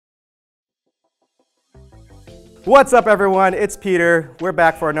What's up everyone, it's Peter. We're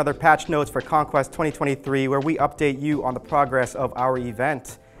back for another patch notes for CONQuest 2023 where we update you on the progress of our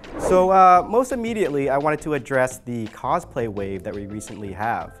event. So most immediately I wanted to address the cosplay wave that we recently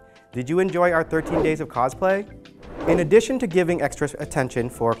have. Did you enjoy our 13 days of cosplay? In addition to giving extra attention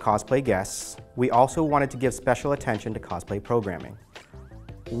for cosplay guests, we also wanted to give special attention to cosplay programming.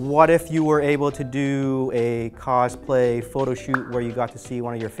 What if you were able to do a cosplay photo shoot where you got to see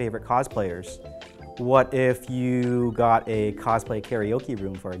one of your favorite cosplayers? What if you got a cosplay karaoke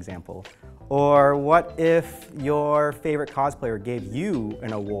room, for example? Or what if your favorite cosplayer gave you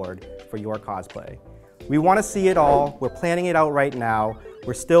an award for your cosplay? We want to see it all. We're planning it out right now.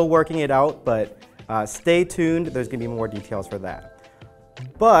 We're still working it out, but stay tuned. There's going to be more details for that.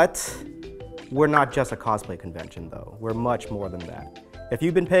 But we're not just a cosplay convention, though. We're much more than that. If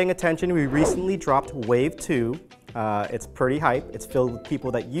you've been paying attention, we recently dropped Wave 2. It's pretty hype. It's filled with people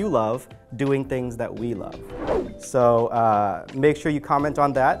that you love doing things that we love. So make sure you comment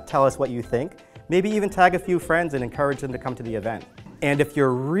on that, tell us what you think. Maybe even tag a few friends and encourage them to come to the event. And if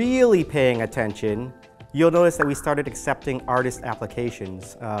you're really paying attention, you'll notice that we started accepting artist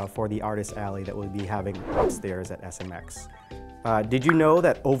applications for the Artist Alley that we'll be having upstairs at SMX. Did you know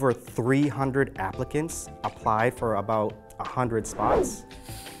that over 300 applicants applied for about 100 spots?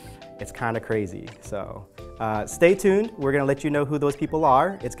 It's kind of crazy. So stay tuned. We're going to let you know who those people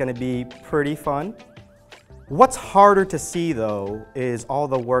are. It's going to be pretty fun. What's harder to see, though, is all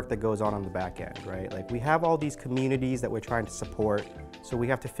the work that goes on the back end, right? Like, we have all these communities that we're trying to support, so we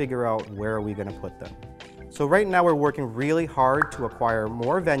have to figure out where are we going to put them. So right now we're working really hard to acquire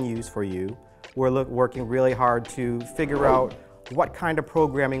more venues for you. We're working really hard to figure out what kind of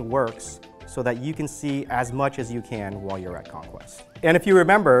programming works so that you can see as much as you can while you're at CONQuest. And if you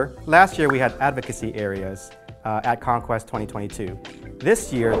remember, last year we had advocacy areas at CONQuest 2022.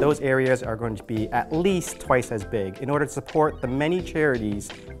 This year, those areas are going to be at least twice as big in order to support the many charities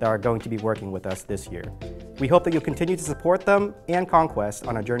that are going to be working with us this year. We hope that you'll continue to support them and CONQuest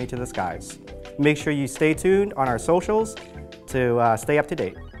on our journey to the skies. Make sure you stay tuned on our socials to stay up to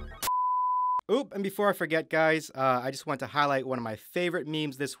date. Oop, and before I forget, guys, I just want to highlight one of my favorite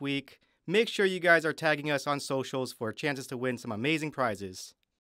memes this week. Make sure you guys are tagging us on socials for chances to win some amazing prizes.